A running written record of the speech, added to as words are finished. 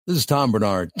This is Tom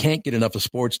Bernard. Can't get enough of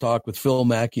sports talk with Phil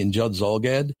Mackey and Judd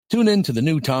Zolgad? Tune in to the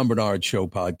new Tom Bernard Show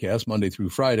podcast Monday through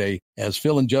Friday as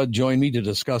Phil and Judd join me to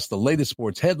discuss the latest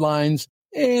sports headlines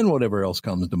and whatever else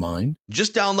comes to mind.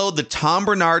 Just download the Tom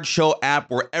Bernard Show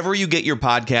app wherever you get your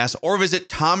podcasts or visit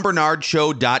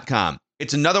tombernardshow.com.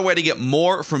 It's another way to get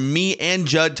more from me and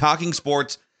Judd talking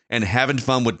sports and having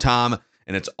fun with Tom,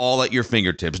 and it's all at your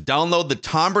fingertips. Download the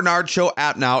Tom Bernard Show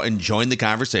app now and join the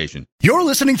conversation. You're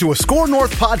listening to a Score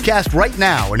North podcast right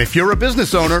now, and if you're a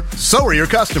business owner, so are your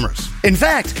customers. In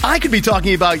fact, I could be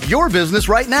talking about your business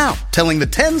right now, telling the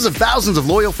tens of thousands of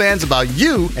loyal fans about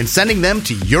you and sending them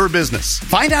to your business.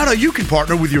 Find out how you can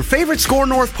partner with your favorite Score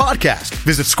North podcast.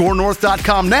 Visit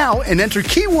scorenorth.com now and enter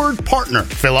keyword partner.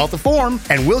 Fill out the form,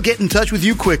 and we'll get in touch with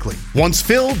you quickly. Once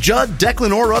Phil, Judd,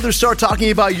 Declan, or others start talking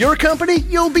about your company,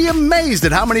 you'll be amazed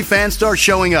at how many fans start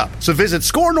showing up. So visit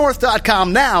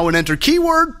scorenorth.com now and enter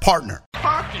keyword partner.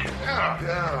 Hockey,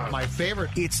 yeah. My favorite.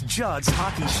 It's Judd's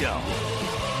Hockey Show.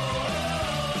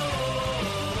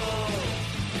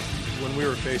 When we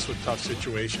were faced with tough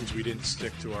situations, we didn't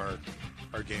stick to our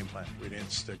game plan. We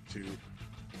didn't stick to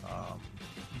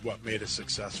what made us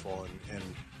successful, and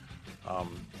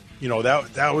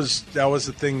that was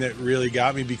the thing that really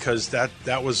got me, because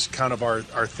that was kind of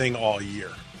our thing all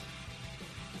year,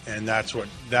 and that's what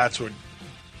got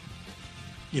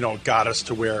us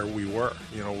to where we were,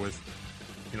 with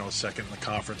second in the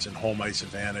conference and home ice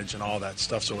advantage and all that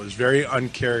stuff. So it was very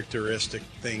uncharacteristic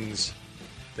things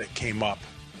that came up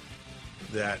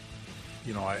that,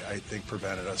 I think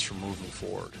prevented us from moving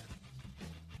forward.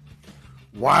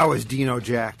 Wow, is Dino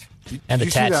jacked? And the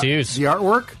tattoos. The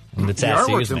artwork? And the tattoos,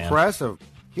 artwork's man. Impressive.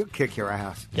 He'll kick your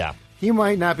ass. Yeah. He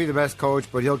might not be the best coach,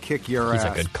 but he'll kick your ass.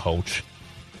 He's a good coach.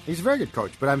 He's a very good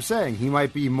coach, but I'm saying he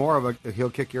might be more of a he'll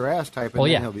kick your ass type, and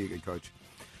then he'll be a good coach.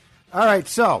 All right,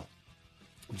 so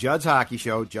Judd's Hockey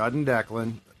Show, Judd and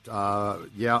Declan.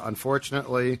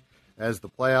 Unfortunately, as the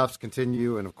playoffs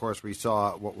continue, and of course we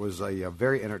saw what was a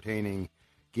very entertaining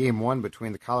Game 1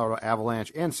 between the Colorado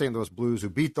Avalanche and St. Louis Blues, who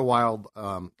beat the Wild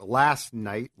last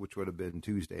night, which would have been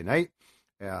Tuesday night.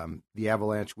 The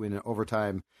Avalanche win in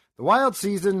overtime. The Wild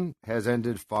season has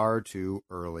ended far too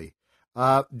early.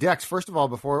 Dex, first of all,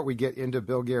 before we get into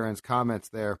Bill Guerin's comments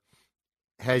there,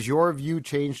 has your view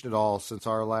changed at all since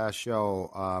our last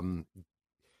show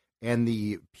and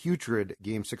the putrid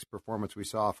Game 6 performance we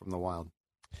saw from the Wild?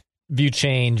 View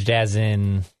changed as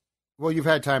in? Well, you've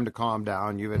had time to calm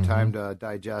down. You've had time to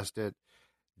digest it.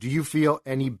 Do you feel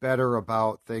any better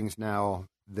about things now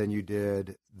than you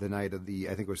did the night of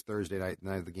I think it was Thursday night, the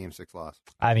night of the Game 6 loss?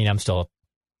 I mean, I'm still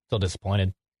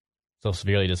disappointed. Still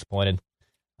severely disappointed.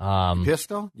 You pissed,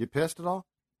 though? You pissed at all?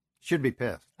 Should be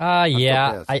pissed.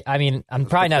 Yeah. Pissed. I mean, I'm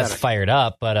probably not as fired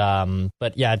up, but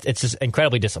yeah, it's just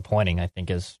incredibly disappointing, I think,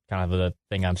 is kind of the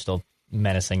thing I'm still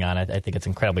menacing on. I think it's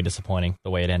incredibly disappointing the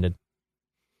way it ended.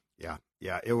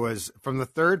 Yeah, it was from the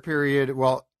third period.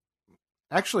 Well,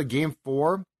 actually, Game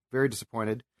 4, very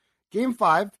disappointed. Game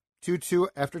 5, 2-2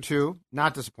 after 2,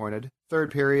 not disappointed.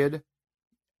 Third period,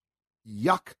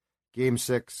 yuck. Game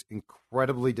 6,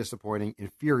 incredibly disappointing,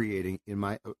 infuriating, in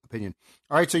my opinion.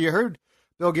 All right, so you heard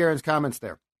Bill Guerin's comments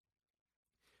there.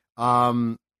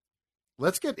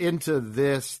 Let's get into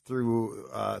this through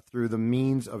the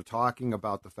means of talking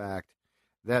about the fact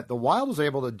that the Wild was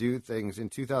able to do things in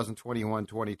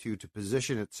 2021-22 to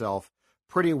position itself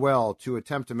pretty well to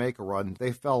attempt to make a run.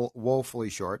 They fell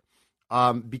woefully short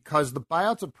because the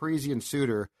buyouts of Parise and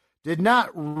Suter did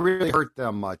not really hurt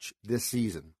them much this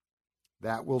season.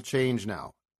 That will change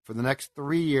now. For the next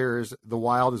 3 years, the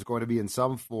Wild is going to be in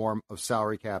some form of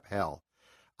salary cap hell.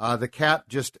 The cap,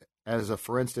 just as a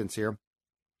for instance here,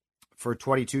 for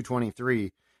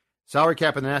 22-23, salary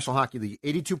cap in the National Hockey League,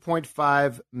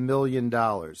 $82.5 million.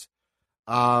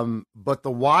 But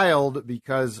the Wild,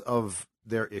 because of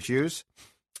their issues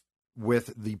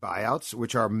with the buyouts,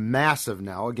 which are massive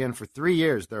now, again, for 3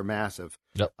 years, they're massive.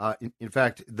 Yep. In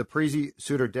fact, the Parise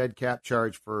Suter dead cap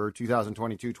charge for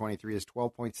 2022-23 is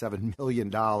 $12.7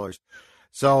 million.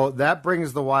 So that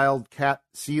brings the Wild cap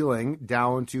ceiling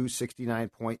down to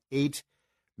 $69.8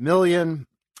 million.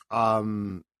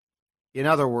 In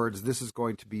other words, this is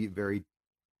going to be very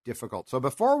difficult. So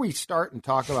before we start and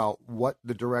talk about what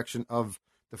the direction of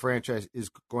the franchise is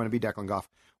going to be, Declan Goff,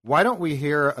 why don't we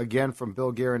hear again from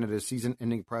Bill Guerin at his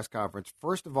season-ending press conference,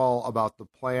 first of all, about the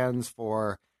plans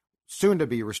for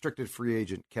soon-to-be restricted free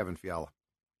agent Kevin Fiala?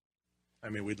 I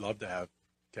mean, we'd love to have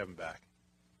Kevin back.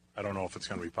 I don't know if it's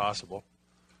going to be possible.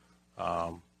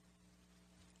 But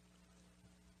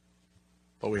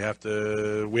we have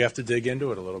to dig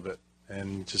into it a little bit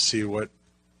and to see what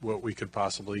we could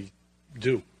possibly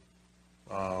do.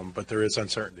 But there is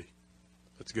uncertainty.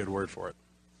 That's a good word for it.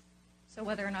 So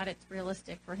whether or not it's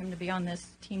realistic for him to be on this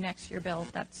team next year, Bill,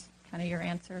 that's kind of your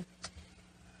answer?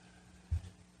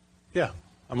 Yeah,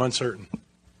 I'm uncertain.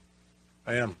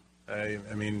 I am. I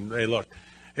mean, hey, look.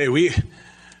 Hey, we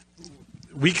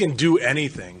can do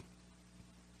anything,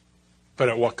 but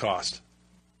at what cost?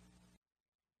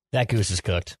 That goose is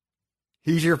cooked.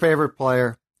 He's your favorite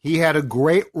player. He had a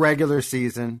great regular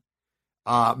season,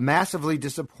 massively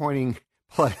disappointing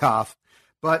playoff.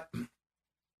 But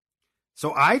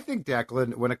so I think,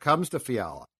 Declan, when it comes to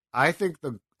Fiala, I think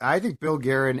Bill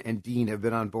Guerin and Dean have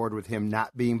been on board with him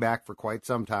not being back for quite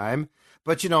some time.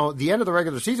 But, you know, the end of the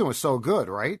regular season was so good,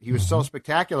 right? He was so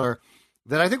spectacular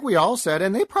that I think we all said,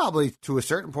 and they probably to a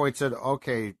certain point said,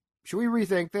 okay, should we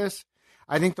rethink this?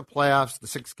 I think the playoffs, the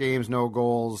 6 games, no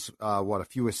goals, a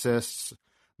few assists,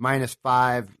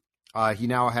 -5. He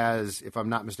now has, if I'm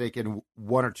not mistaken,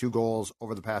 1 or 2 goals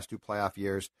over the past 2 playoff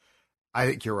years. I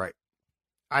think you're right.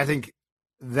 I think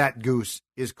that goose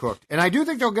is cooked. And I do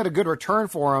think they'll get a good return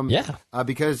for him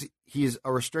because he's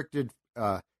a restricted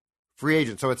free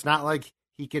agent. So it's not like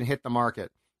he can hit the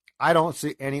market. I don't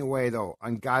see any way, though,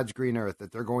 on God's green earth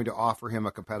that they're going to offer him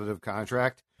a competitive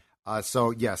contract.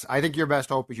 So, yes, I think your best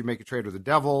hope is you make a trade with the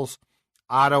Devils,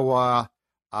 Ottawa,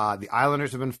 the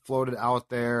Islanders have been floated out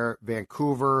there,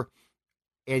 Vancouver,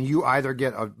 and you either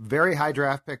get a very high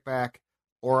draft pick back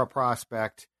or a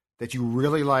prospect that you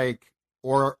really like,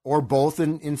 or both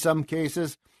in some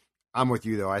cases. I'm with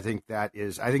you, though. I think the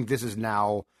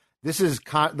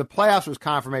playoffs was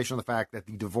confirmation of the fact that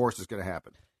the divorce is going to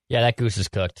happen. Yeah, that goose is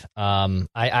cooked. I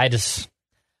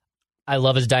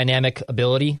love his dynamic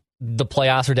ability. The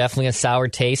playoffs are definitely a sour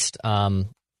taste. At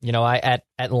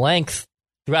length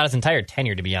throughout his entire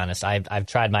tenure, to be honest, I've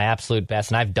tried my absolute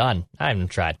best, and I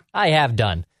have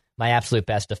done my absolute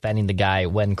best defending the guy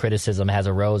when criticism has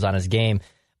arose on his game.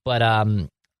 But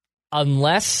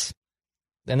unless,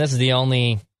 and this is the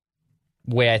only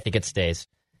way I think it stays,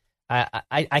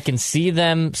 I can see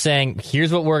them saying,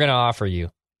 here's what we're going to offer you.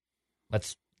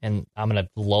 And I'm going to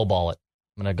lowball it.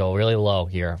 I'm going to go really low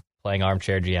here, playing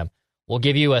armchair GM. We'll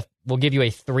give you a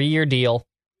 3-year deal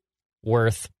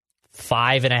worth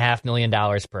 $5.5 million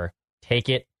per. Take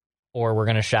it, or we're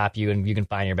going to shop you and you can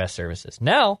find your best services.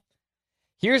 Now,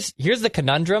 here's the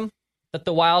conundrum that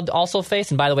the Wild also face.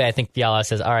 And by the way, I think Fiala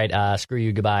says, all right, screw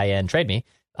you, goodbye, and trade me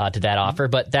to that offer.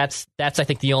 But that's I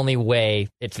think the only way.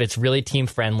 It's really team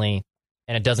friendly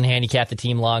and it doesn't handicap the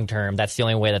team long term. That's the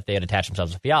only way that they would attach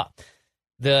themselves to Fiala.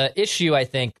 The issue I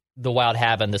think the Wild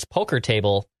have on this poker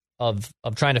table of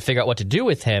trying to figure out what to do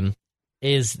with him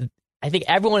is I think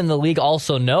everyone in the league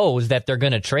also knows that they're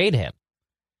going to trade him.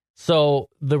 So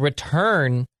the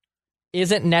return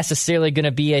isn't necessarily going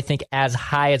to be, I think, as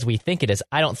high as we think it is.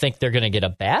 I don't think they're going to get a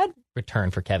bad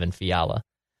return for Kevin Fiala.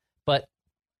 But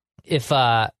if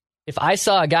I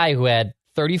saw a guy who had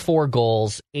 34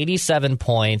 goals, 87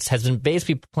 points, has been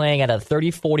basically playing at a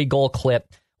 30-40 goal clip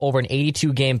over an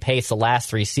 82-game pace the last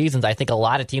 3 seasons, I think a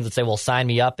lot of teams would say, well, sign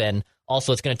me up, and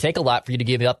also it's going to take a lot for you to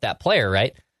give up that player,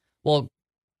 right? Well,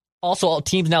 also all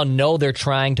teams now know they're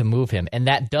trying to move him, and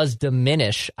that does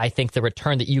diminish, I think, the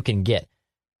return that you can get.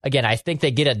 Again, I think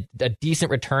they get a decent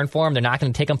return for him. They're not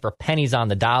going to take him for pennies on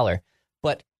the dollar.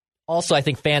 But also I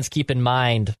think fans keep in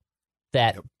mind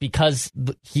that because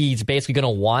he's basically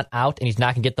going to want out and he's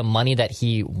not going to get the money that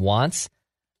he wants,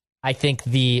 I think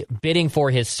the bidding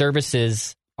for his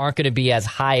services aren't going to be as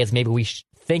high as maybe we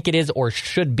think it is or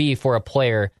should be for a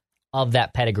player of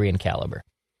that pedigree and caliber.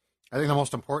 I think the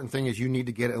most important thing is you need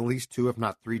to get at least 2, if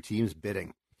not 3 teams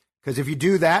bidding. Because if you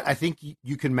do that, I think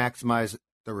you can maximize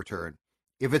the return.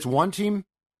 If it's one team,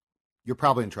 you're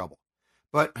probably in trouble.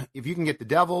 But if you can get the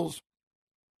Devils,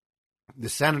 the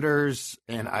Senators,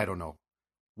 and I don't know,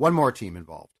 one more team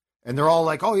involved, and they're all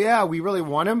like, oh, yeah, we really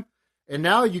want him. And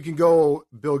now you can go,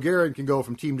 Bill Guerin can go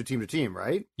from team to team to team,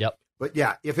 right? Yep. But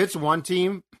yeah, if it's one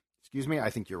team, excuse me,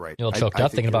 I think you're right. You're a little choked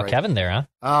up thinking about Kevin there,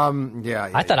 huh? Yeah.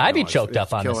 I thought I'd be choked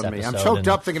up on this episode. Me. I'm choked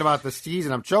up thinking about the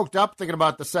season. I'm choked up thinking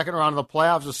about the second round of the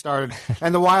playoffs has started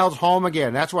and the Wild's home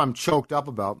again. That's what I'm choked up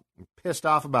about. I'm pissed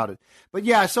off about it. But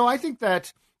yeah, so I think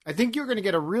you're going to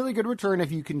get a really good return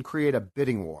if you can create a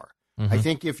bidding war. Mm-hmm. I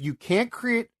think if you can't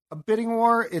create a bidding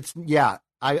war,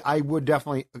 I would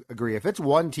definitely agree. If it's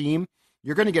one team,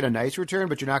 you're going to get a nice return,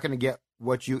 but you're not going to get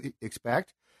what you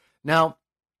expect. Now,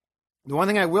 the one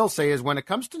thing I will say is when it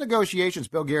comes to negotiations,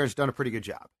 Bill Guerin's done a pretty good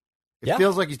job. It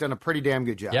feels like he's done a pretty damn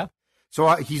good job. Yeah. So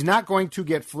he's not going to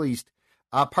get fleeced.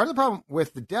 Part of the problem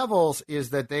with the Devils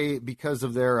is that they, because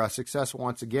of their success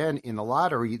once again in the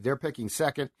lottery, they're picking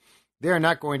second. They're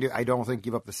not going to, I don't think,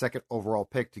 give up the second overall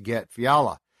pick to get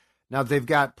Fiala. Now, they've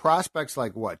got prospects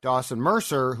like Dawson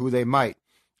Mercer, who they might.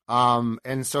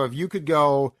 And so if you could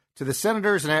go to the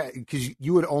Senators, because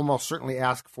you would almost certainly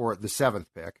ask for the 7th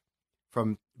pick,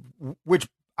 which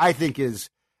I think is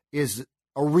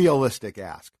a realistic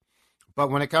ask. But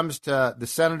when it comes to the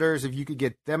Senators, if you could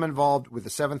get them involved with the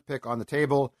 7th pick on the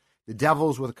table, the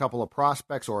Devils with a couple of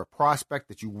prospects or a prospect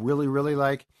that you really, really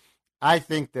like, I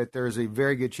think that there's a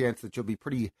very good chance that you'll be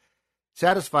pretty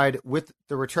satisfied with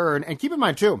the return. And keep in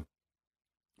mind, too,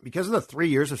 because of the 3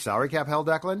 years of salary cap held,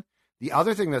 Declan, the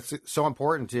other thing that's so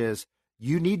important is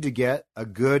you need to get a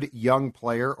good young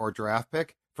player or draft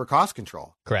pick for cost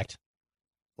control. Correct.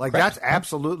 That's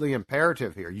absolutely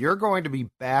imperative here. You're going to be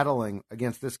battling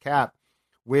against this cap,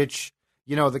 which,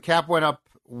 the cap went up,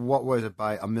 what was it,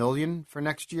 by $1 million for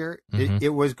next year? Mm-hmm. It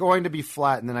was going to be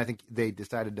flat, and then I think they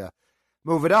decided to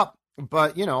move it up.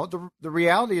 But, the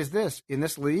reality is this. In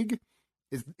this league,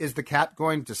 is the cap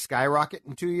going to skyrocket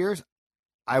in 2 years?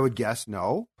 I would guess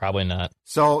no. Probably not.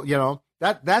 So,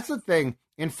 that's the thing.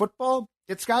 In football,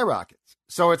 it skyrockets.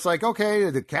 So it's like, okay,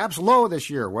 the cap's low this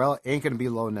year. Well, it ain't going to be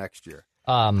low next year.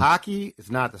 Hockey is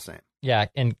not the same. Yeah,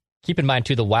 and keep in mind,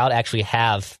 too, the Wild actually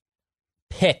have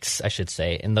picks, I should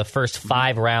say, in the first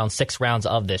 5 rounds, 6 rounds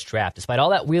of this draft. Despite all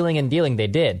that wheeling and dealing they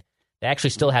did, they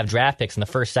actually still have draft picks in the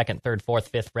 1st, 2nd, 3rd, 4th,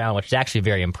 5th round, which is actually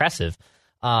very impressive.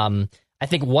 I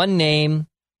think one name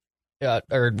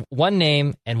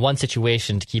and one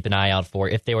situation to keep an eye out for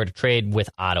if they were to trade with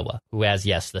Ottawa, who has,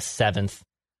 the 7th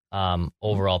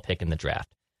overall pick in the draft.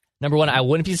 Number one, I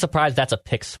wouldn't be surprised that's a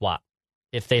pick swap.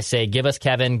 If they say, give us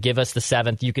Kevin, give us the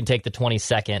 7th, you can take the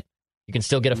 22nd, you can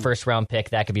still get a 1st-round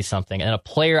pick, that could be something. And a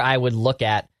player I would look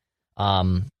at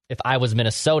if I was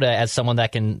Minnesota as someone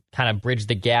that can kind of bridge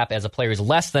the gap as a player who's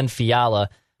less than Fiala,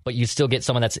 but you still get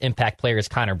someone that's impact player is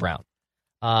Connor Brown.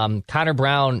 Connor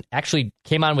Brown actually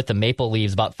came on with the Maple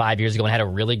Leafs about 5 years ago and had a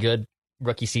really good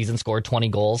rookie season, scored 20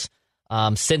 goals.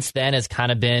 Since then has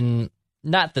kind of been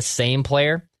not the same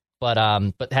player, but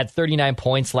had 39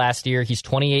 points last year. He's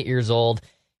 28 years old.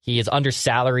 He is under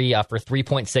salary for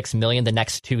 $3.6 million the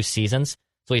next 2 seasons.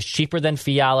 So he's cheaper than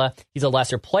Fiala. He's a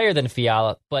lesser player than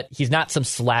Fiala, but he's not some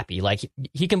slappy. Like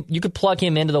you could plug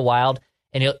him into the Wild,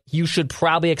 and you should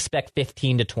probably expect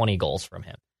 15 to 20 goals from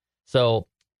him. So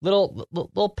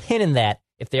little pin in that.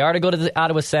 If they are to go to the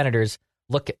Ottawa Senators,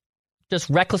 look, just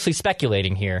recklessly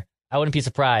speculating here, I wouldn't be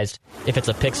surprised if it's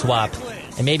a pick swap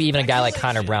and maybe even a guy like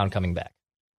Connor Brown coming back.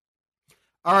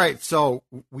 All right, so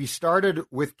we started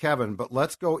with Kevin, but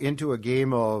let's go into a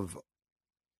game of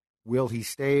will he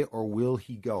stay or will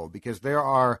he go? Because there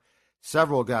are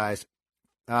several guys.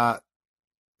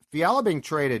 Fiala being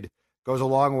traded goes a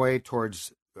long way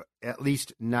towards at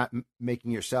least not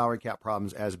making your salary cap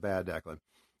problems as bad, Declan.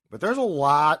 But there's a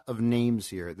lot of names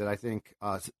here that I think,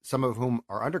 some of whom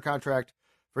are under contract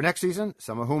for next season,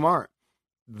 some of whom aren't,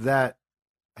 that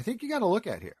I think you got to look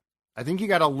at here. I think you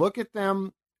got to look at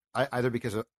them either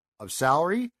because of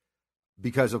salary,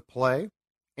 because of play.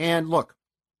 And look,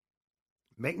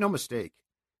 make no mistake,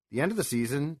 the end of the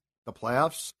season, the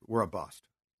playoffs were a bust.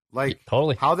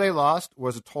 Totally. How they lost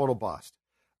was a total bust.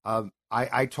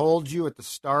 I told you at the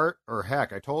start, or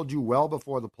heck, I told you well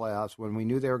before the playoffs when we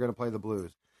knew they were going to play the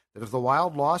Blues, that if the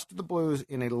Wild lost to the Blues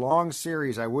in a long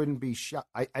series, I wouldn't be shocked.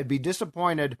 I'd be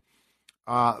disappointed,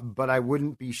 but I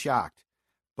wouldn't be shocked.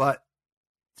 But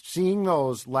seeing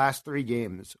those last 3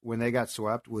 games when they got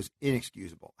swept was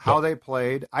inexcusable. How they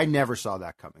played, I never saw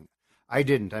that coming. I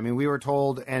didn't. I mean, we were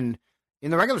told, and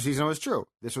in the regular season, it was true.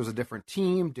 This was a different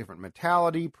team, different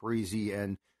mentality. Parisi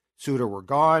and Suter were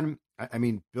gone. I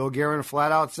mean, Bill Guerin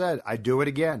flat out said, I'd do it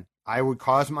again. I would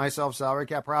cause myself salary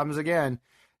cap problems again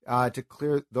to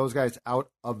clear those guys out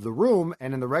of the room.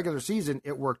 And in the regular season,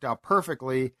 it worked out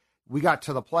perfectly. We got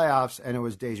to the playoffs, and it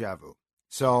was deja vu.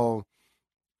 So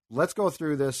let's go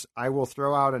through this. I will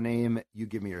throw out a name. You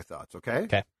give me your thoughts, okay?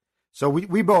 Okay. So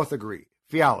we both agree.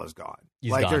 Fiala's gone.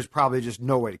 He's gone. There's probably just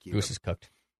no way to keep him. Goose is cooked.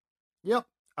 Yep.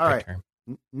 All right.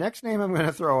 Next name I'm going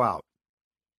to throw out,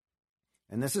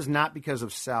 and this is not because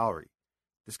of salary.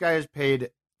 This guy is paid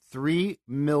 $3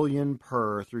 million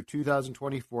per through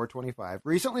 2024-25.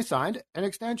 Recently signed an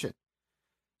extension.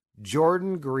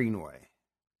 Jordan Greenway.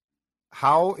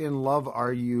 How in love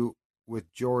are you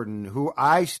with Jordan, who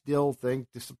I still think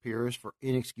disappears for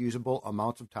inexcusable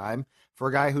amounts of time for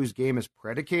a guy whose game is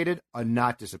predicated on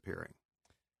not disappearing?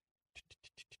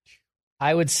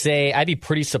 I would say I'd be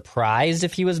pretty surprised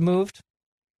if he was moved.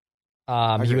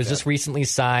 He was just recently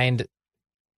signed.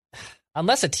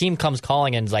 Unless a team comes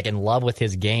calling and is like in love with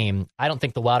his game, I don't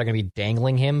think the Wild are going to be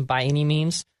dangling him by any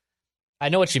means. I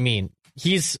know what you mean.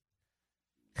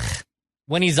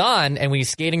 When he's on and when he's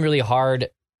skating really hard,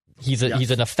 He's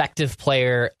an effective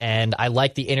player, and I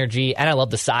like the energy, and I love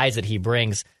the size that he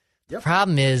brings. The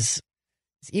problem is,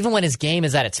 even when his game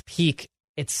is at its peak,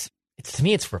 it's to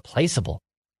me, it's replaceable.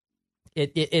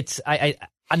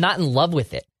 I'm not in love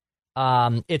with it.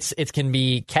 It can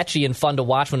be catchy and fun to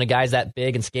watch when a guy's that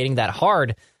big and skating that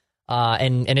hard,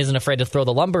 and isn't afraid to throw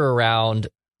the lumber around.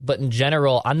 But in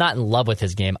general, I'm not in love with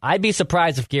his game. I'd be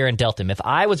surprised if Guerin dealt him. If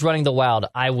I was running the Wild,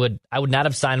 I would not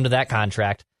have signed him to that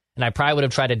contract, and I probably would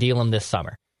have tried to deal him this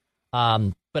summer.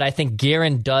 But I think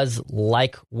Guerin does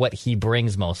like what he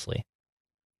brings mostly,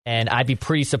 and I'd be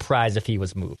pretty surprised if he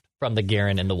was moved from the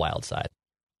Guerin and the Wild side.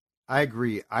 I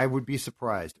agree. I would be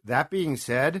surprised. That being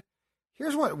said,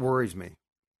 here's what worries me.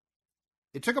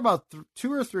 It took about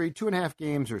 2.5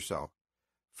 games or so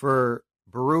for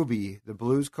Berube, the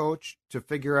Blues coach, to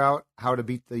figure out how to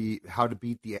beat the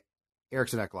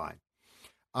Eriksson Ek line.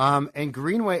 And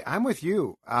Greenway, I'm with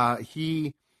you.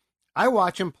 I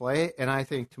watch him play, and I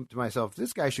think to myself,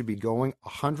 this guy should be going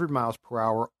 100 miles per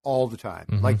hour all the time.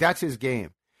 Mm-hmm. Like, that's his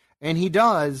game. And he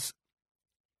does,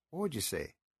 what would you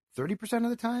say, 30% of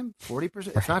the time? 40%? Right.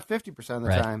 It's not 50% of the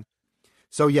time.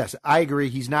 So, yes, I agree.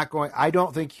 He's not going. I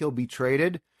don't think he'll be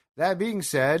traded. That being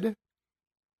said,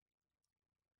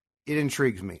 it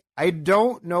intrigues me. I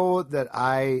don't know that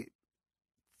I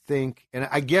think, and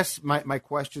I guess my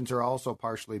questions are also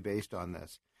partially based on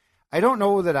this. I don't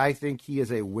know that I think he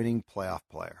is a winning playoff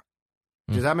player.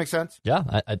 Does that make sense? Yeah,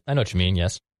 I know what you mean.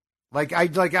 Yes. Like I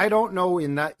don't know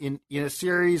in a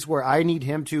series where I need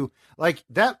him to, like,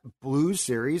 that Blues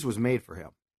series was made for him.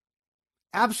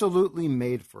 Absolutely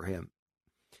made for him.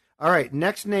 All right,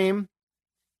 next name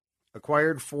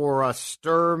acquired for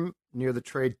Sturm near the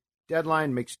trade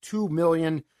deadline, makes $2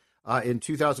 million in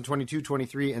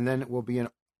 2022-23, and then it will be an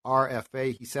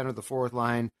RFA. He centered the fourth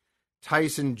line.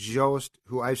 Tyson Jost,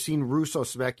 who I've seen Russo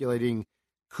speculating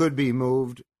could be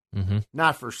moved,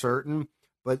 not for certain,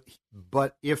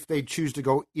 but if they choose to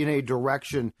go in a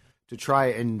direction to try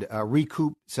and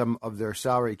recoup some of their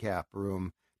salary cap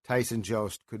room, Tyson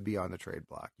Jost could be on the trade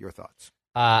block. Your thoughts?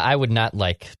 I would not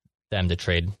like them to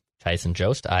trade Tyson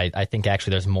Jost. I think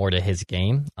actually there's more to his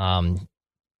game.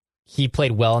 He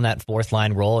played well in that fourth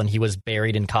line role, and he was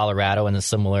buried in Colorado in a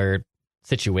similar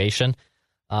situation.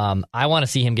 I want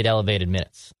to see him get elevated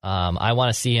minutes. I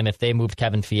want to see him, if they moved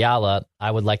Kevin Fiala, I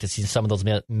would like to see some of those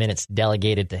minutes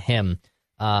delegated to him.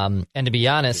 And to be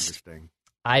honest,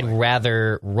 I'd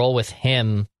rather roll with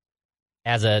him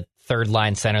as a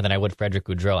third-line center than I would Frederick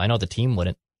Gaudreau. I know the team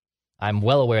wouldn't. I'm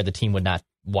well aware the team would not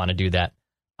want to do that.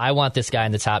 I want this guy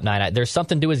in the top 9. There's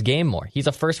something to his game more. He's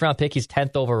a first-round pick. He's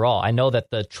 10th overall. I know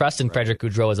that the trust in Frederick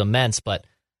Gaudreau is immense, but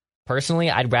personally,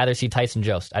 I'd rather see Tyson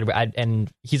Jost. And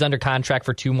he's under contract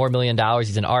for $2 million more.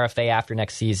 He's an RFA after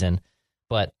next season,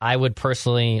 but I would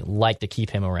personally like to keep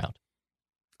him around.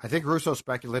 I think Russo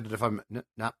speculated, if I'm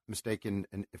not mistaken,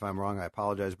 and if I'm wrong, I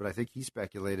apologize, but I think he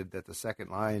speculated that the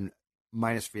second line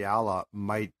minus Fiala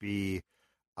might be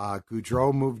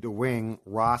Gaudreau moved to wing,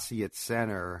 Rossi at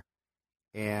center,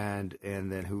 and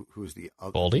then who's the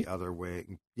other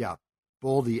wing? Yeah,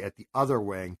 Boldy at the other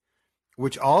wing,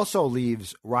 which also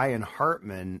leaves Ryan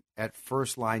Hartman at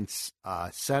first line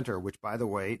center, which, by the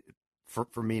way,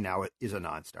 for me now, it is a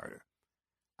non-starter.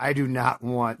 I do not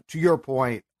want, to your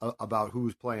point about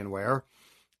who's playing where,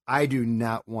 I do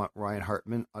not want Ryan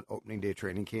Hartman on opening day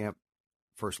training camp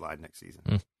first line next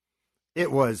season.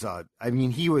 It was,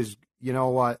 he was, you know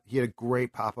what? He had a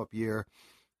great pop-up year.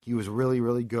 He was really,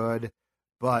 really good,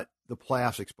 but the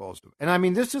playoffs exposed him.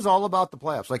 And this is all about the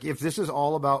playoffs. Like, if this is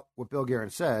all about what Bill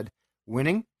Guerin said,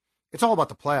 winning, it's all about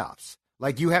the playoffs.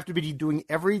 Like, you have to be doing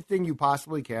everything you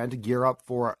possibly can to gear up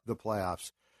for the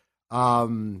playoffs.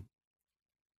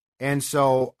 And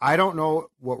so I don't know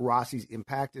what Rossi's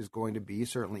impact is going to be,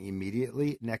 certainly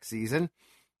immediately next season.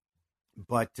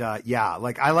 But,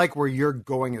 I like where you're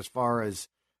going as far as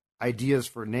ideas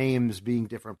for names being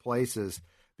different places,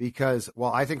 because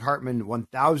while I think Hartman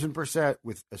 1,000%,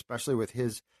 especially with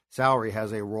his salary,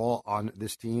 has a role on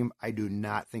this team, I do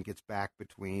not think it's back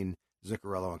between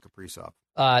Zuccarello and Kaprizov.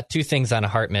 Two things on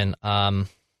Hartman.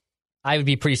 I would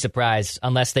be pretty surprised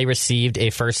unless they received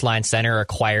a first-line center or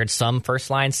acquired some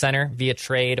first-line center via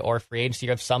trade or free agency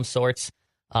of some sorts.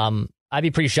 I'd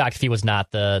be pretty shocked if he was not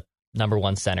the number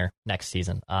one center next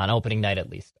season, on opening night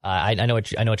at least. I know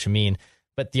what you mean.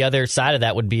 But the other side of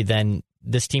that would be then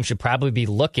this team should probably be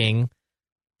looking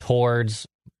towards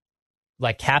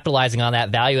like capitalizing on that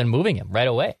value and moving him right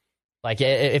away. Like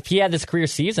if he had this career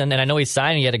season, and I know he's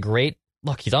signed, he had a great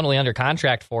look. He's only under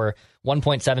contract for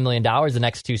 $1.7 million the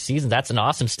next 2 seasons. That's an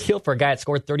awesome steal for a guy that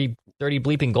scored 30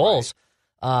 bleeping goals.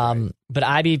 Right. But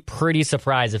I'd be pretty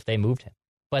surprised if they moved him.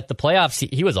 But the playoffs,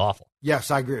 he was awful. Yes,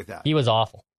 I agree with that. He was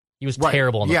awful. He was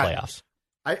terrible in the playoffs.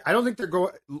 I don't think they're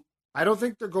going. I don't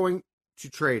think they're going to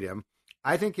trade him.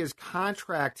 I think his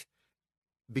contract,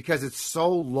 because it's so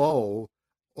low,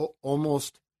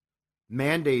 almost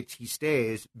mandates he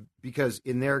stays, because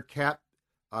in their cap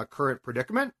current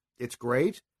predicament, it's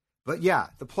great. But yeah,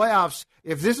 the playoffs,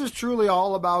 if this is truly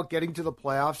all about getting to the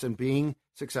playoffs and being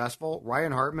successful,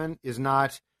 Ryan Hartman is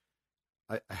not,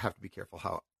 I have to be careful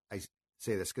how I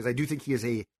say this, because I do think he is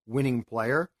a winning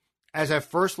player. As a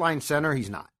first-line center, he's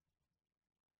not.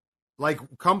 Like,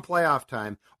 come playoff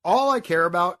time, all I care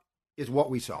about is what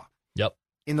we saw. Yep.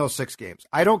 In those 6 games.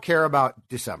 I don't care about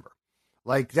December.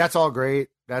 Like, that's all great.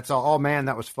 That's all, oh man,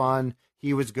 that was fun.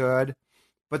 He was good.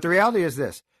 But the reality is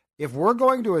this. If we're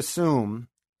going to assume,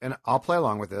 and I'll play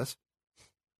along with this,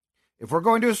 if we're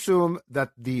going to assume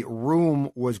that the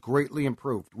room was greatly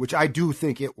improved, which I do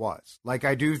think it was, like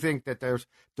I do think that there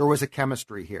was a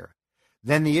chemistry here,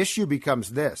 then the issue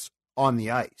becomes this on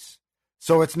the ice.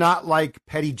 So it's not like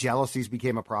petty jealousies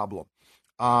became a problem.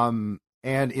 And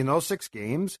in those 6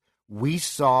 games, we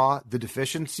saw the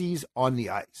deficiencies on the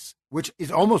ice, which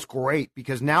is almost great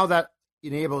because now that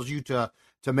enables you to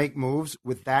make moves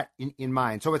with that in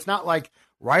mind. So it's not like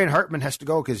Ryan Hartman has to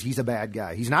go because he's a bad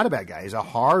guy. He's not a bad guy. He's a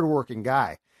hardworking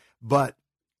guy. But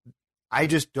I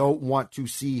just don't want to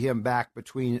see him back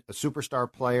between a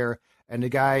superstar player and a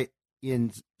guy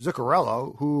in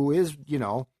Zuccarello who is,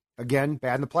 again,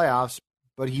 bad in the playoffs,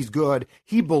 but he's good.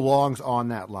 He belongs on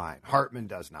that line. Hartman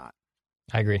does not.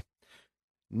 I agree.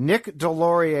 Nick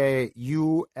Delorier,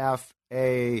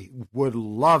 UFA, would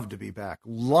love to be back.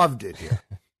 Loved it here.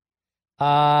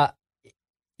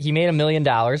 He made $1 million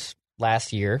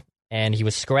last year, and he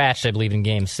was scratched, I believe, in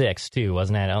Game 6 too,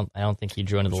 wasn't it? I don't think he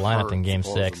drew into the lineup in Game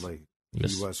 6. He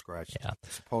was scratched. Yeah,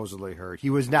 supposedly hurt. He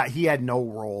was not. He had no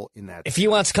role in that. If he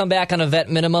wants to come back on a vet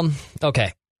minimum,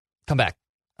 okay, come back.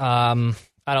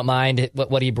 I don't mind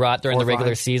what he brought during the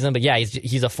regular season, but yeah,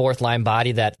 he's a 4th-line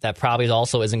body that probably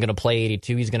also isn't going to play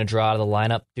 82. He's going to draw out of the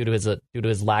lineup due to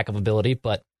his lack of ability.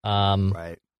 But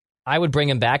right. I would bring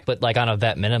him back, but like on a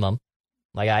vet minimum.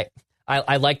 Like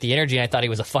I like the energy. I thought he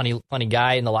was a funny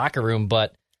guy in the locker room,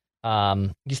 but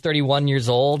he's 31 years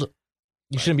old.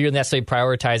 You shouldn't be necessarily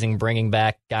prioritizing bringing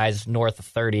back guys north of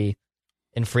 30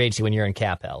 in free agency when you're in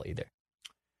cap hell either.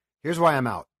 Here's why I'm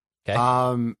out.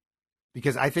 Okay.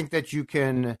 Because I think that you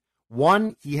can,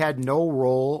 one, he had no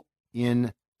role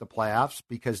in the playoffs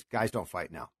because guys don't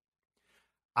fight now.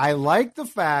 I like the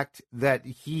fact that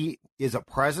he is a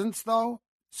presence, though.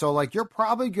 So, like, you're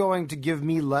probably going to give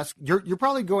me less, you're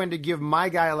probably going to give my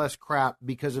guy less crap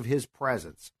because of his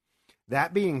presence.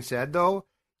 That being said, though,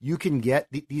 you can get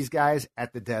these guys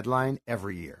at the deadline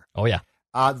every year. Oh, yeah.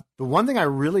 The one thing I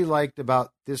really liked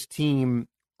about this team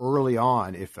early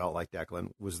on, it felt like,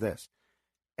 Declan, was this.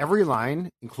 Every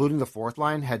line, including the 4th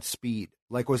line, had speed,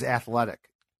 like was athletic.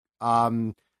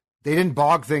 They didn't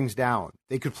bog things down.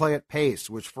 They could play at pace,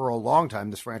 which for a long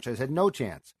time this franchise had no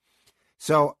chance.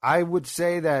 So I would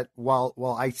say that while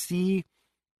I see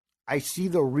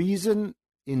the reason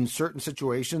in certain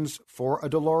situations for a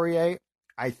Delorier,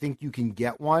 I think you can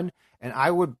get one, and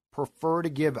I would prefer to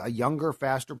give a younger,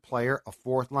 faster player a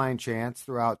 4th-line chance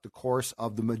throughout the course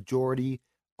of the majority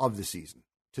of the season.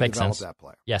 To Makes develop sense. That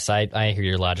player. Yes, I hear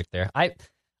your logic there.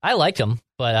 I like him,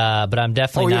 but I'm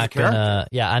definitely not gonna.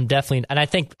 Yeah, I'm definitely, and I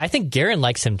think Guerin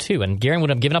likes him too. And Guerin would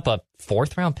have given up a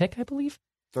 4th-round pick, I believe,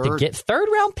 to get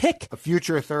 3rd-round pick, a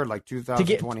future 3rd, like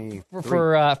 2020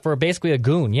 for basically a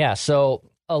goon. Yeah, so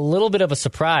a little bit of a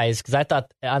surprise because I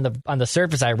thought on the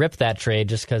surface I ripped that trade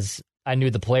just because I knew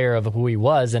the player of who he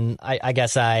was, and I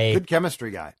guess good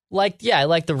chemistry guy. I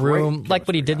liked the room, like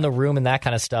what he did in the room and that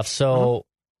kind of stuff. So.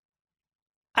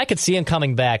 I could see him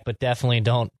coming back, but definitely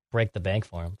don't break the bank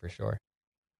for him, for sure.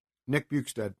 Nick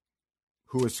Bukestad,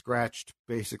 who was scratched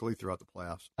basically throughout the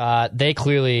playoffs. They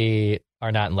clearly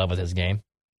are not in love with his game.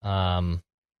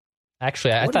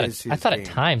 Actually, I thought at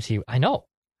times I know.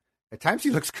 At times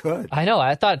he looks good. I know.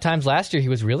 I thought at times last year he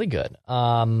was really good.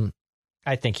 I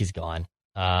think he's gone.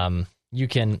 And he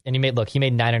made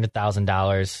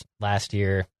 $900,000 last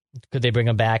year. Could they bring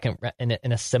him back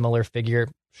in a similar figure?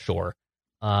 Sure.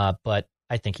 But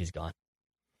I think he's gone.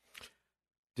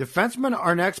 Defensemen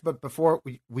are next, but before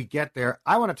we get there,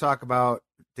 I want to talk about,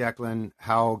 Declan,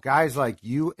 how guys like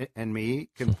you and me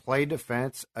can play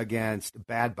defense against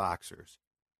bad boxers,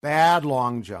 bad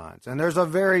long johns. And there's a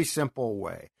very simple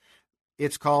way.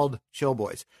 It's called chill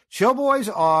boys. Chill boys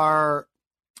are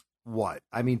what?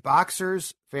 I mean,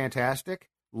 boxers, fantastic.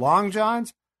 Long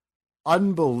johns,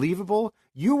 unbelievable.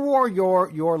 You wore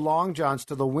your long johns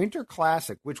to the Winter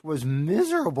Classic, which was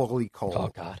miserably cold. Oh,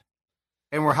 God.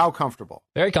 And we're how comfortable?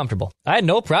 Very comfortable. I had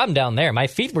no problem down there. My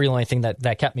feet were the only thing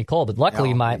that kept me cold. But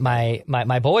luckily,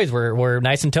 my boys were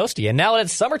nice and toasty. And now that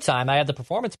it's summertime, I have the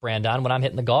performance brand on when I'm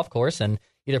hitting the golf course and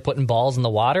either putting balls in the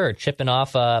water or chipping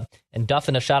off and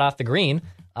duffing a shot off the green.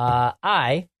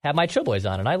 I have my Chill Boys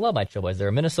on, and I love my Chill Boys. They're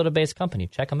a Minnesota-based company.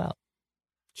 Check them out.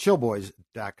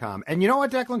 Chillboys.com. And you know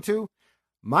what, Declan, too?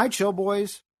 My Chill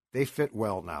Boys, they fit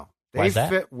well now. They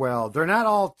fit well. They're not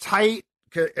all tight,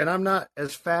 and I'm not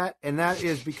as fat, and that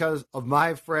is because of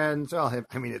my friends. Well,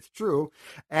 I mean, it's true.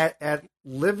 At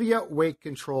Livia Weight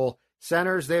Control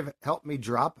Centers, they've helped me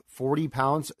drop 40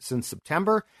 pounds since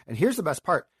September. And here's the best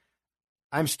part.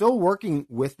 I'm still working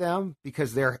with them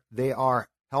because they are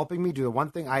helping me do the one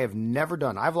thing I have never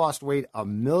done. I've lost weight a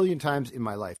million times in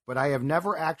my life, but I have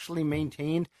never actually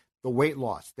maintained the weight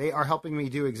loss. They are helping me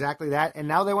do exactly that. And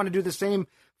now they want to do the same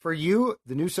for you.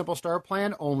 The new Simple Start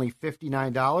plan, only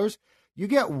 $59. You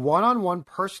get one-on-one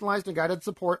personalized and guided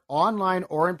support online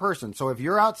or in person. So if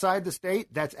you're outside the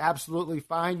state, that's absolutely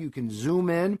fine. You can Zoom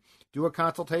in, do a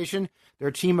consultation. They're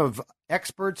a team of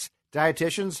experts,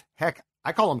 dietitians. Heck,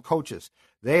 I call them coaches.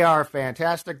 They are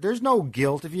fantastic. There's no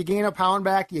guilt. If you gain a pound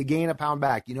back, you gain a pound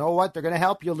back. You know what? They're going to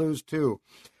help you lose too.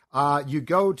 You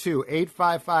go to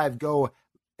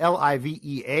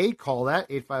 855-GO-LIVEA. Call that,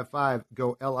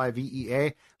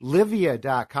 855-GO-LIVEA.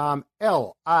 Livia.com,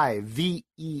 LIVEA.com.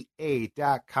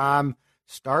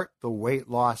 Start the weight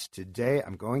loss today.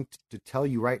 I'm going to tell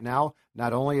you right now,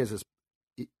 not only is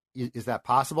that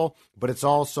possible, but it's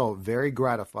also very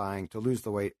gratifying to lose the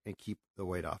weight and keep the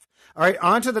weight off. All right,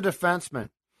 on to the defenseman.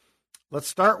 Let's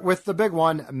start with the big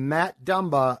one. Matt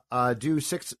Dumba, due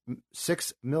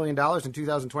 $6 million in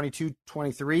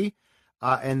 2022-23,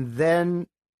 and then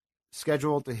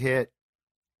scheduled to hit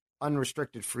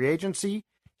unrestricted free agency.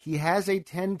 He has a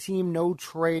 10-team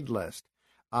no-trade list,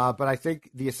 but I think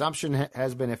the assumption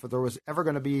has been if there was ever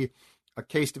going to be a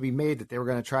case to be made that they were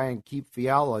going to try and keep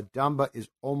Fiala, Dumba is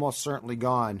almost certainly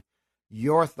gone.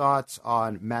 Your thoughts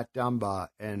on Matt Dumba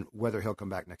and whether he'll come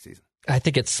back next season? I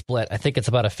think it's split. I think it's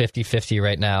about a 50-50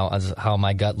 right now as how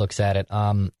my gut looks at it.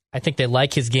 I think they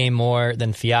like his game more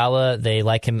than Fiala. They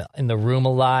like him in the room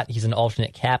a lot. He's an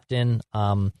alternate captain.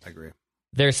 I agree.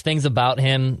 There's things about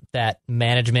him that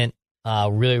management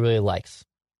really, really likes.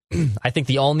 I think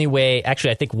the only way,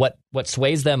 actually, I think what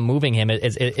sways them moving him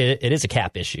is it is a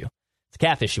cap issue. It's a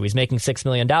cap issue. He's making $6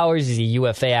 million. He's a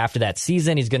UFA after that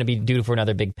season. He's going to be due for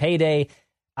another big payday.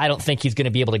 I don't think he's going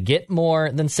to be able to get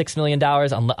more than $6 million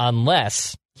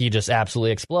unless he just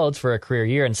absolutely explodes for a career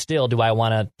year. And still, do I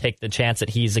want to take the chance that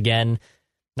he's, again,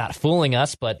 not fooling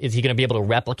us, but is he going to be able to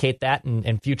replicate that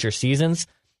in future seasons?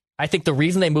 I think the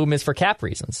reason they move him is for cap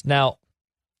reasons. Now,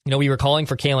 we were calling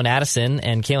for Kalen Addison,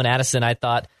 and Kalen Addison, I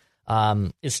thought,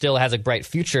 still has a bright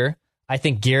future. I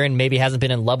think Guerin maybe hasn't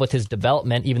been in love with his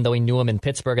development, even though he knew him in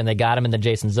Pittsburgh and they got him in the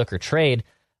Jason Zucker trade.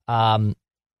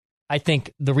 I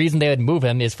think the reason they would move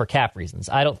him is for cap reasons.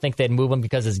 I don't think they'd move him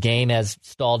because his game has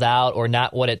stalled out or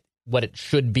not what it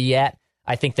should be at.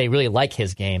 I think they really like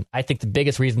his game. I think the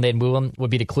biggest reason they'd move him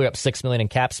would be to clear up $6 million in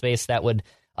cap space. That would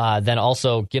then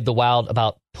also give the Wild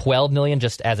about $12 million,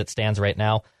 just as it stands right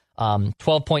now.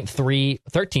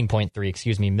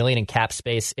 13.3 million in cap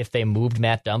space if they moved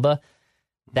Matt Dumba.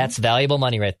 That's valuable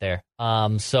money right there.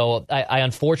 So I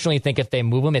unfortunately think if they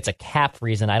move him, it's a cap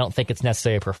reason. I don't think it's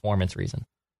necessarily a performance reason.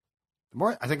 The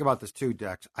more I think about this too,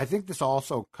 Dex, I think this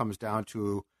also comes down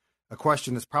to a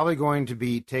question that's probably going to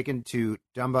be taken to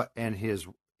Dumba and his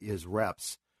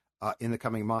reps in the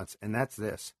coming months, and that's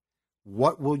this.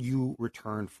 What will you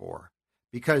return for?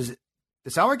 Because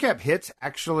the salary cap hits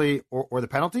actually, or the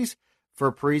penalties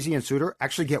for Parise and Suter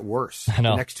actually get worse the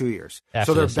next 2 years.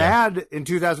 So they're bad in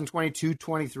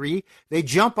 2022-23. They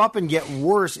jump up and get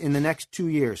worse in the next 2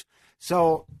 years.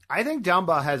 So I think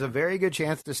Dumba has a very good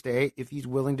chance to stay if he's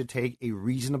willing to take a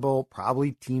reasonable,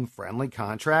 probably team-friendly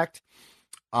contract.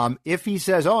 If he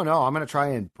says, oh, no, I'm going to try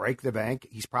and break the bank,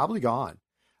 he's probably gone.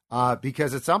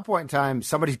 Because at some point in time,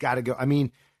 somebody's got to go. I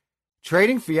mean,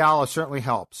 trading Fiala certainly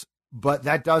helps, but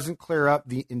that doesn't clear up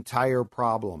the entire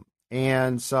problem.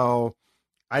 And so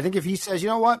I think if he says, you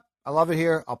know what, I love it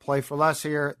here, I'll play for less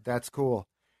here, that's cool.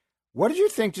 What did you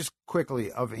think, just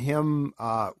quickly, of him,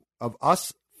 of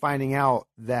us finding out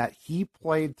that he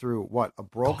played through, a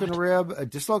broken rib, a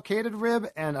dislocated rib,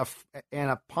 and a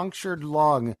punctured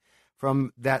lung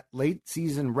from that late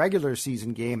season, regular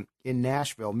season game in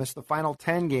Nashville, missed the final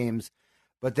 10 games,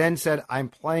 but then said, I'm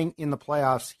playing in the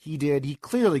playoffs. He did. He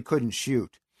clearly couldn't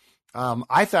shoot.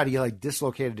 I thought he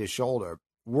dislocated his shoulder.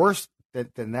 Worse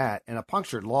than that, and a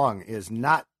punctured lung is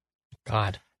not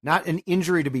an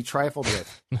injury to be trifled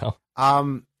with. No.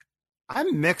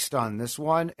 I'm mixed on this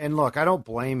one. And look, I don't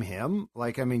blame him.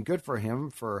 Good for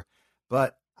him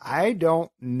but I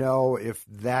don't know if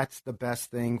that's the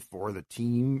best thing for the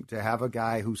team to have a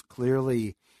guy who's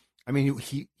clearly,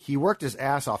 he worked his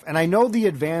ass off. And I know the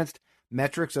advanced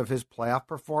metrics of his playoff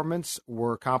performance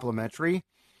were complimentary.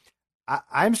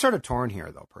 I'm sort of torn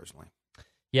here, though, personally.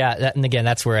 Yeah, and again,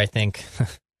 that's where I think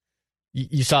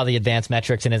you saw the advanced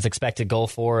metrics and his expected goal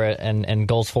for it and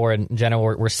goals for it in general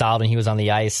were solid when he was on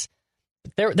the ice.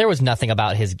 There was nothing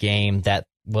about his game that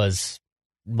was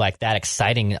like that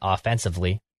exciting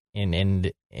offensively in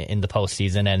the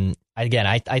postseason. And again,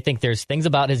 I think there's things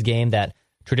about his game that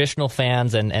traditional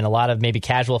fans and a lot of maybe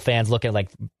casual fans look at, like,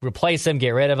 replace him, get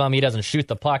rid of him. He doesn't shoot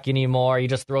the puck anymore. He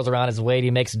just throws around his weight.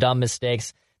 He makes dumb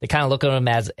mistakes. They kind of look at him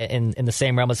as in the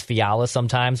same realm as Fiala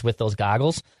sometimes with those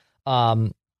goggles.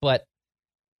 But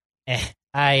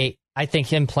I think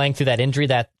him playing through that injury,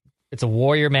 that it's a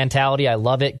warrior mentality. I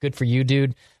love it. Good for you,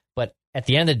 dude. But at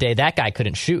the end of the day, that guy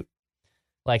couldn't shoot.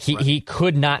 Like he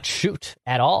could not shoot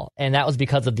at all. And that was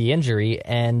because of the injury.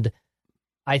 And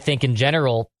I think in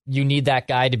general, you need that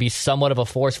guy to be somewhat of a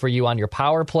force for you on your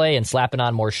power play and slapping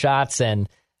on more shots. And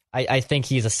I think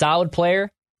he's a solid player.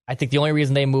 I think the only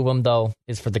reason they move him, though,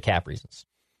 is for the cap reasons.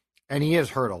 And he has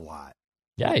hurt a lot.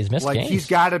 Yeah, he's missed games. He's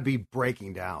got to be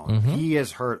breaking down. Mm-hmm. He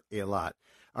has hurt a lot.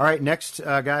 All right, next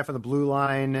guy from the blue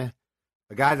line,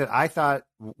 a guy that I thought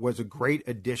was a great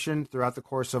addition throughout the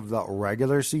course of the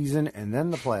regular season and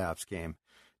then the playoffs came.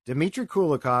 Dmitry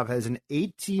Kulikov has an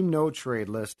 8-team no-trade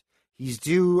list. He's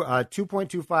due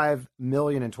 $2.25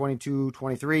 million in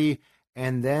 22-23,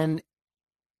 and then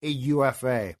a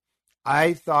UFA.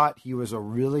 I thought he was a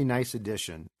really nice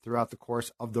addition throughout the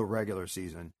course of the regular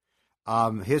season.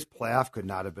 His playoff could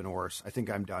not have been worse. I think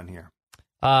I'm done here.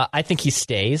 I think he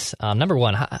stays. Number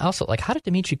one, also, how did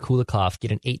Dmitry Kulikov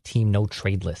get an 8-team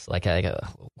no-trade list?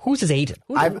 Who's his agent?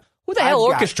 Who the hell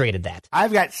orchestrated that?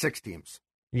 I've got 6 teams.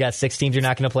 You got 6 teams you're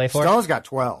not going to play for? Stella's got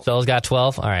 12. Stella's got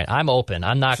 12? All right, I'm open.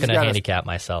 I'm not going to handicap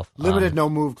myself. Limited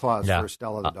no-move clause for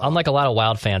Stella the dog. Unlike a lot of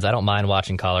Wild fans, I don't mind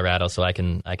watching Colorado, so I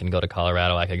can go to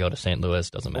Colorado. I could go to St. Louis.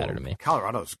 Doesn't matter to me.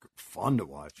 Colorado's fun to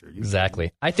watch.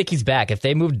 Exactly. I think he's back. If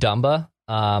they move Dumba,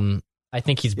 I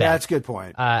think he's back. Yeah, that's a good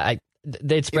point.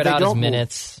 They'd spread out his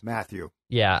minutes. Matthew.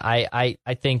 Yeah, I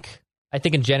think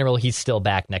in general he's still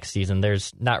back next season.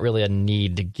 There's not really a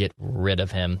need to get rid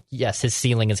of him. Yes, his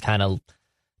ceiling is kind of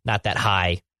not that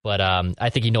high, but I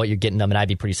think you know what you're getting them, and I'd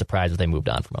be pretty surprised if they moved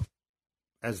on from him.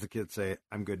 As the kids say,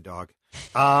 I'm good, dog.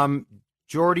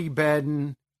 Jordy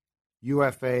Bedden,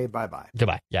 UFA, bye-bye.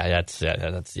 Goodbye. Yeah, that's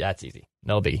easy.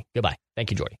 No biggie. Goodbye. Thank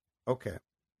you, Jordy. Okay.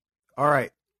 All right.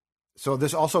 So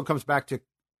this also comes back to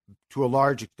a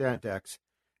large extent, Dex,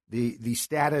 the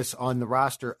status on the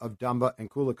roster of Dumba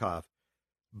and Kulikov.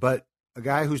 But a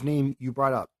guy whose name you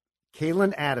brought up,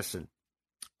 Kalen Addison,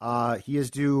 he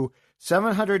is due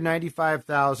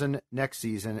 $795,000 next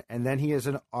season, and then he is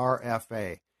an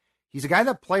RFA. He's a guy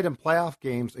that played in playoff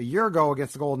games a year ago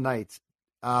against the Golden Knights,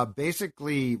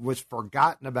 basically was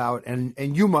forgotten about,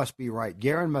 and you must be right.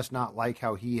 Guerin must not like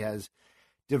how he has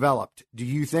developed. Do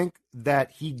you think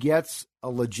that he gets a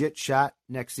legit shot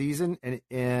next season?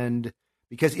 And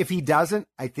because if he doesn't,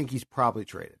 I think he's probably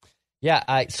traded.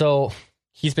 Yeah, so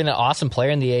he's been an awesome player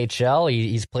in the AHL.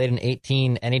 He's played in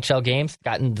 18 NHL games,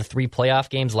 gotten the 3 playoff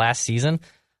games last season.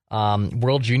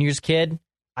 World Juniors kid.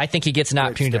 I think he gets an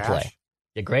opportunity to play.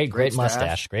 Yeah, great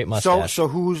mustache. Great mustache. So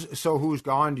who's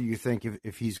gone, do you think,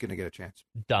 if he's going to get a chance?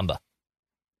 Dumba.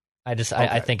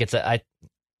 I think it's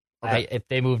if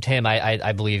they moved him,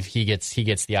 I believe he gets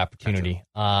the opportunity.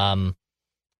 Gotcha.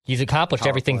 He's accomplished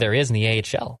everything there is in the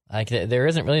AHL. There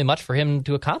isn't really much for him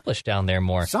to accomplish down there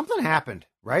more. Something happened,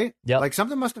 right? Yep. Like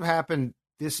something must have happened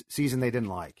this season they didn't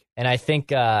like. And I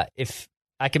think if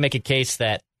I can make a case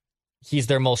that he's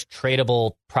their most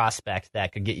tradable prospect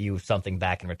that could get you something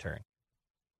back in return.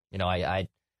 You know,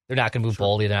 they're not going to move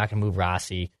Boldy. They're not going to move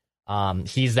Rossi.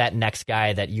 He's that next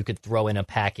guy that you could throw in a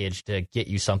package to get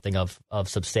you something of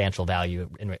substantial value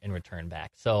in return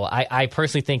back. So I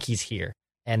personally think he's here.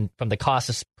 And from the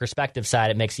cost perspective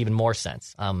side, it makes even more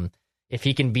sense. If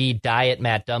he can be diet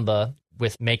Matt Dumba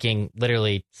with making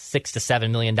literally $6 to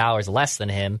 $7 million less than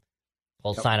him,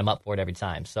 we'll sign him up for it every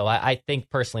time. So I think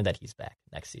personally that he's back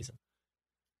next season.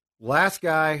 Last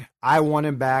guy, I want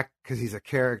him back because he's a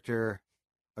character.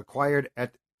 Acquired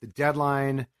at the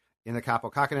deadline in the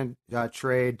Kaapo Kähkönen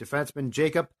trade, defenseman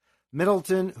Jacob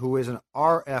Middleton, who is an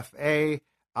RFA.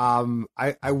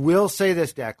 I will say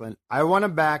this, Declan. I want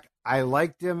him back. I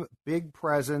liked him. Big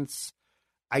presence.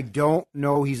 I don't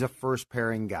know he's a first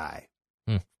pairing guy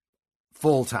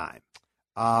full time.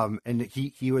 And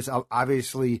he was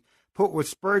obviously put with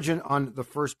Spurgeon on the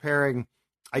first pairing.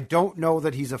 I don't know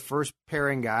that he's a first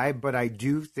pairing guy, but I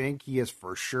do think he is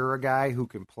for sure a guy who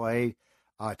can play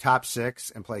top six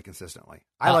and play consistently.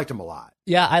 I liked him a lot.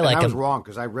 Yeah, I like him. I was wrong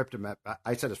because I ripped him.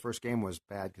 I said his first game was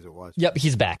bad because it was. Yep,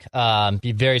 he's back.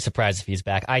 Be very surprised if he's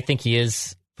back. I think he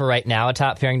is, for right now, a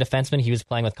top pairing defenseman. He was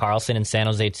playing with Carlson in San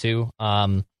Jose too.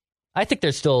 I think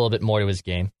there's still a little bit more to his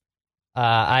game.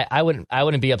 I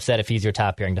wouldn't be upset if he's your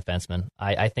top pairing defenseman.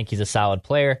 I think he's a solid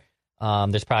player.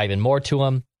 There's probably been more to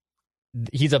him.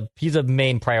 He's a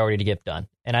main priority to get done,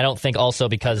 and I don't think also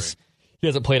because he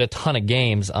hasn't played a ton of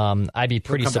games. I'd be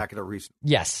pretty. He'll come back at a reason.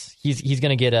 Yes, he's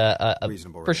going to get a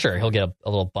reasonable for sure. He'll get a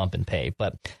little bump in pay,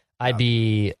 but I'd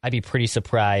be pretty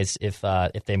surprised if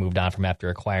they moved on from after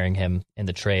acquiring him in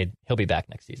the trade. He'll be back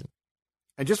next season.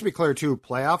 And just to be clear too,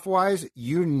 playoff wise,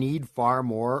 you need far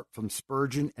more from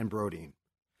Spurgeon and Brodin.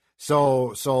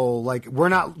 So like we're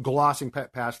not glossing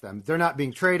past them. They're not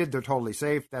being traded. They're totally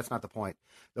safe. That's not the point.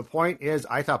 The point is,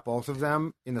 I thought both of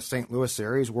them in the St. Louis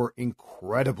series were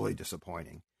incredibly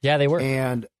disappointing. Yeah, they were.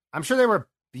 And I'm sure they were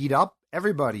beat up.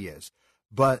 Everybody is.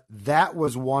 But that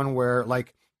was one where,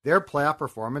 like, their playoff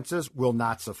performances will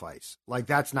not suffice. Like,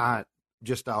 that's not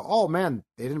just, oh, man,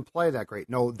 they didn't play that great.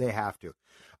 No, they have to.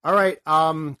 All right,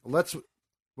 let's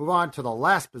move on to the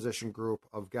last position group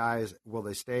of guys. Will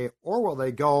they stay or will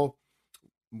they go?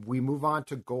 We move on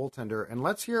to goaltender. And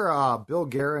let's hear Bill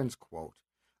Guerin's quote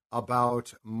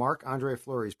about Marc-Andre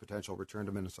Fleury's potential return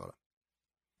to Minnesota.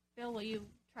 Bill, will you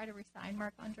try to re-sign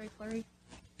Marc-Andre Fleury?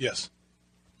 Yes.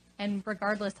 And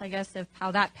regardless, I guess, of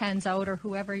how that pans out or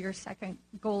whoever your second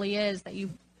goalie is that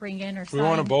you bring in or sign. We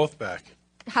want them both back.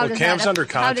 Cam's under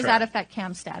contract. How does that affect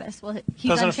Cam's status? Well, he's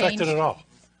doesn't unchanged. affect it at all.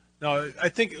 No, I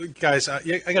think, guys, I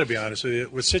got to be honest with you.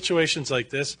 With situations like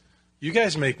this, you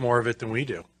guys make more of it than we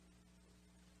do.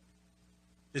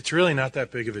 It's really not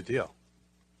that big of a deal.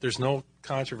 There's no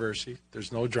controversy.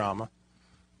 There's no drama.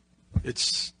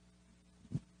 It's,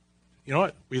 you know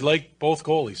what? We like both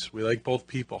goalies. We like both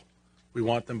people. We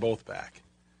want them both back.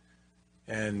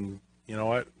 And you know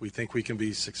what? We think we can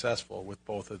be successful with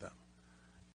both of them.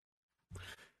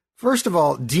 First of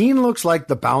all, Dean looks like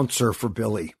the bouncer for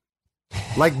Billy.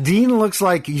 Like Dean looks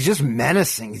like he's just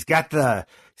menacing. He's got the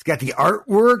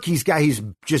artwork. He's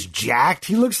just jacked.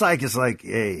 He looks like it's like,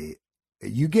 hey,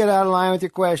 you get out of line with your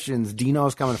questions.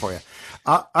 Dino's coming for you.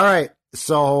 All right.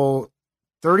 So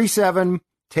 37,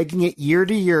 taking it year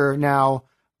to year now.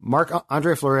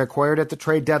 Marc-Andre Fleury acquired at the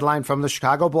trade deadline from the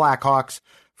Chicago Blackhawks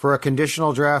for a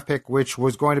conditional draft pick, which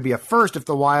was going to be a first if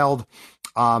the Wild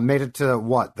made it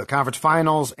to the conference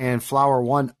finals and Flower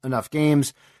won enough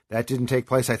games. That didn't take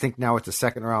place. I think now it's a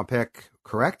second round pick,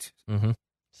 correct? Mm-hmm.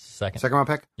 Second round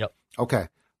pick? Yep. Okay.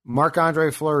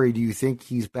 Marc-Andre Fleury, do you think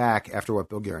he's back after what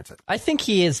Bill Guerin said? I think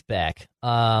he is back.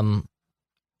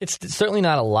 It's certainly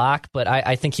not a lock, but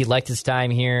I think he liked his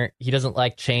time here. He doesn't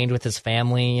like change with his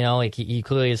family. You know, like he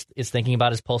clearly is thinking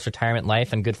about his post-retirement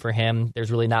life, and good for him.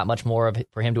 There's really not much more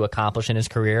for him to accomplish in his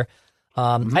career.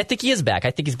 I think he is back.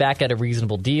 I think he's back at a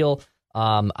reasonable deal.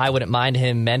 I wouldn't mind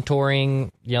him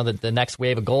mentoring, you know, the next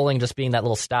wave of goaling, just being that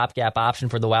little stopgap option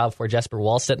for the Wild before Jesper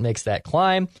Wallstedt makes that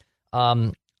climb.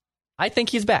 I think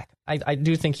he's back. I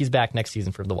do think he's back next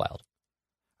season for the Wild.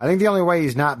 I think the only way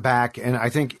he's not back, and I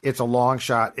think it's a long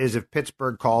shot, is if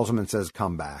Pittsburgh calls him and says,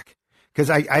 come back. Because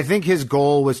I think his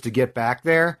goal was to get back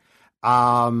there.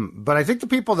 But I think the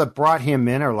people that brought him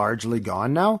in are largely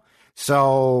gone now.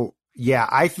 So, yeah,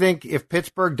 I think if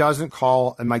Pittsburgh doesn't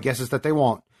call, and my guess is that they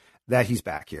won't, that he's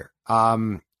back here.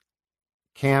 Cam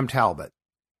Talbot.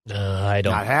 I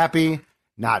don't. Not happy.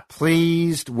 Not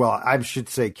pleased. Well, I should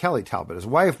say Kelly Talbot, his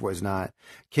wife, was not.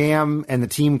 Cam and the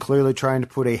team clearly trying to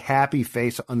put a happy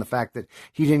face on the fact that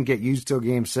he didn't get used till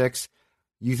Game 6.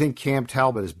 You think Cam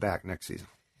Talbot is back next season?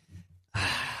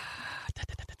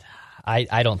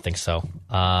 I don't think so.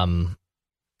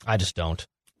 I just don't.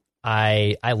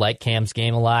 I like Cam's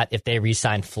game a lot. If they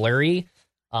re-sign Fleury,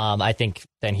 I think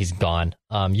then he's gone.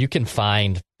 You can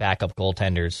find backup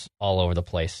goaltenders all over the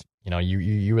place. You know,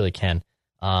 you really can.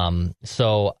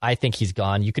 So I think he's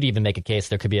gone. You could even make a case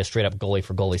there could be a straight up goalie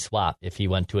for goalie swap if he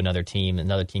went to another team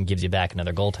gives you back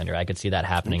another goaltender. I could see that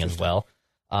happening as well.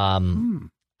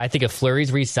 I think if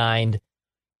Fleury's re-signed,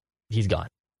 he's gone.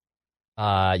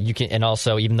 You can, and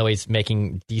also even though he's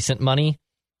making decent money,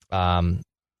 I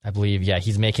believe,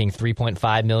 he's making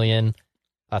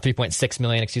 $3.6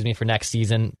 million, for next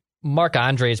season.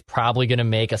 Marc-Andre is probably going to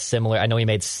make a similar. I know he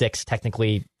made $6 million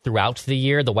technically throughout the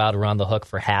year. The Wild were on the hook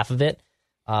for half of it.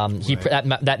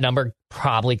 That number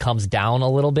probably comes down a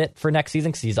little bit for next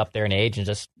season because he's up there in age and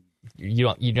just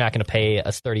you're not going to pay a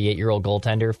 38-year-old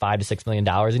goaltender $5 to $6 million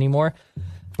anymore.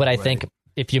 But I think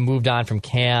if you moved on from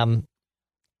Cam,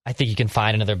 I think you can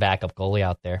find another backup goalie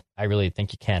out there. I really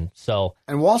think you can. So,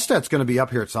 and Wallstedt's going to be up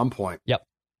here at some point. Yep.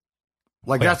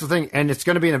 That's the thing. And it's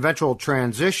going to be an eventual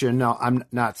transition. Now, I'm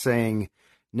not saying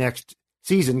next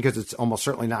season because it's almost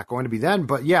certainly not going to be then.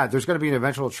 But, yeah, there's going to be an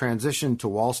eventual transition to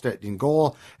Wallstedt in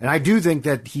goal. And I do think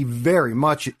that he very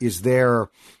much is their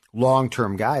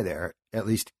long-term guy there, at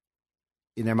least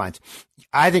in their minds.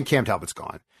 I think Cam Talbot's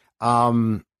gone.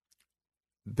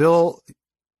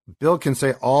 Bill can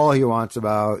say all he wants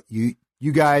about you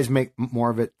guys make more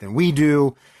of it than we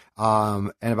do,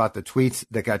 and about the tweets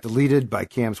that got deleted by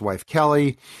Cam's wife,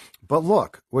 Kelly. But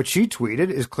look, what she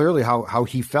tweeted is clearly how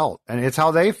he felt, and it's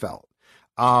how they felt.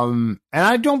 And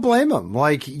I don't blame him.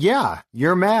 Like, yeah,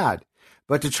 you're mad.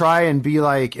 But to try and be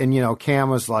like, and, Cam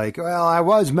was like, well, I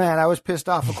was mad. I was pissed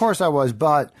off. Of course I was.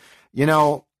 But,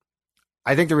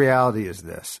 I think the reality is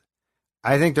this.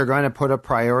 I think they're going to put a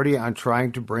priority on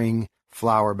trying to bring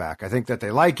Flower back. I think that they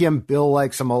like him. Bill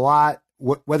likes him a lot.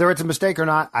 Whether it's a mistake or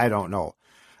not, I don't know.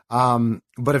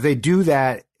 But if they do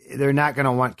that, they're not going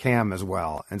to want Cam as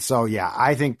well. And so, yeah,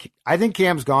 I think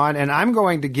Cam's gone. And I'm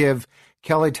going to give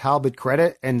Kelly Talbot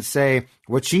credit and say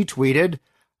what she tweeted.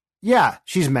 Yeah,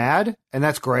 she's mad, and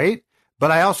that's great. But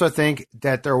I also think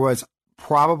that there was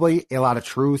probably a lot of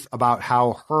truth about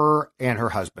how her and her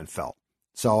husband felt.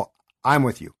 So I'm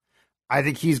with you. I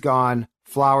think he's gone.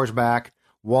 Flower's back.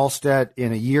 Wallstedt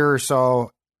in a year or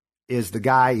so is the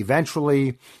guy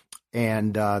eventually,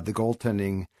 and the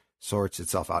goaltending sorts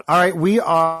itself out. All right, we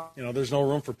are. There's no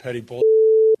room for petty bull.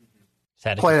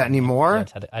 Play that anymore.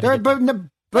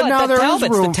 But now there is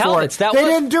room for it. They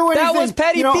didn't do anything. That was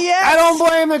petty BS. I don't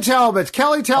blame the Talbots.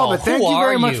 Kelly Talbot, thank you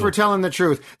very much for telling the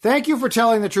truth. Thank you for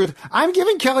telling the truth. I'm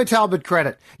giving Kelly Talbot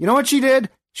credit. You know what she did?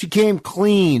 She came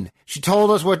clean. She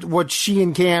told us what she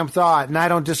and Cam thought, and I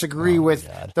don't disagree with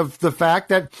the fact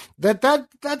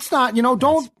that's not,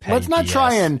 let's not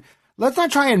try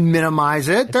and minimize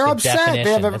it. It's They're upset.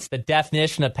 That's the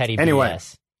definition of petty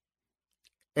BS.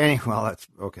 Well, that's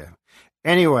okay.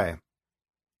 Anyway,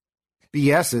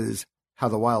 BS is how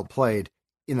the Wild played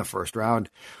in the first round.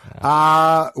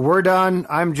 We're done.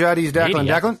 I'm Judd. He's Declan.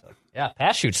 Declan? Yeah,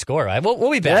 pass, shoot, score. Right? We'll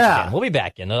be back in. We'll be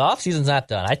back in. The offseason's not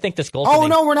done. I think this goaltending... Oh,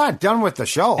 no, we're not done with the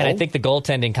show. And I think the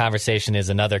goaltending conversation is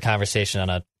another conversation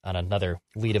on another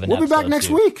lead of an episode. We'll be back next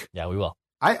week. Yeah, we will.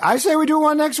 I say we do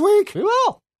one next week. We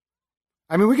will.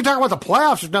 I mean, we can talk about the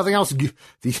playoffs if nothing else. The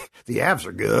Avs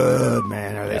are good,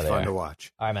 man. Are they fun to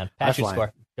watch? All right, man. Pass, shoot,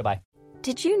 score. Goodbye.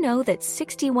 Did you know that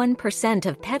 61%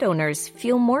 of pet owners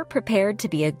feel more prepared to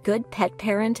be a good pet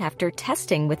parent after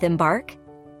testing with Embark?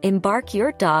 Embark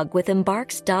your dog with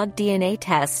Embark's dog DNA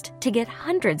test to get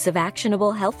hundreds of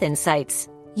actionable health insights.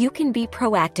 You can be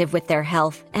proactive with their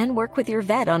health and work with your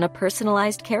vet on a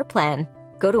personalized care plan.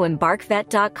 Go to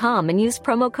EmbarkVet.com and use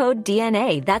promo code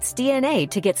DNA, that's DNA,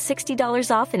 to get $60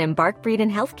 off an Embark Breed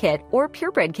and Health Kit or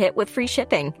Purebred Kit with free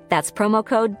shipping. That's promo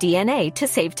code DNA to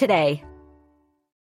save today.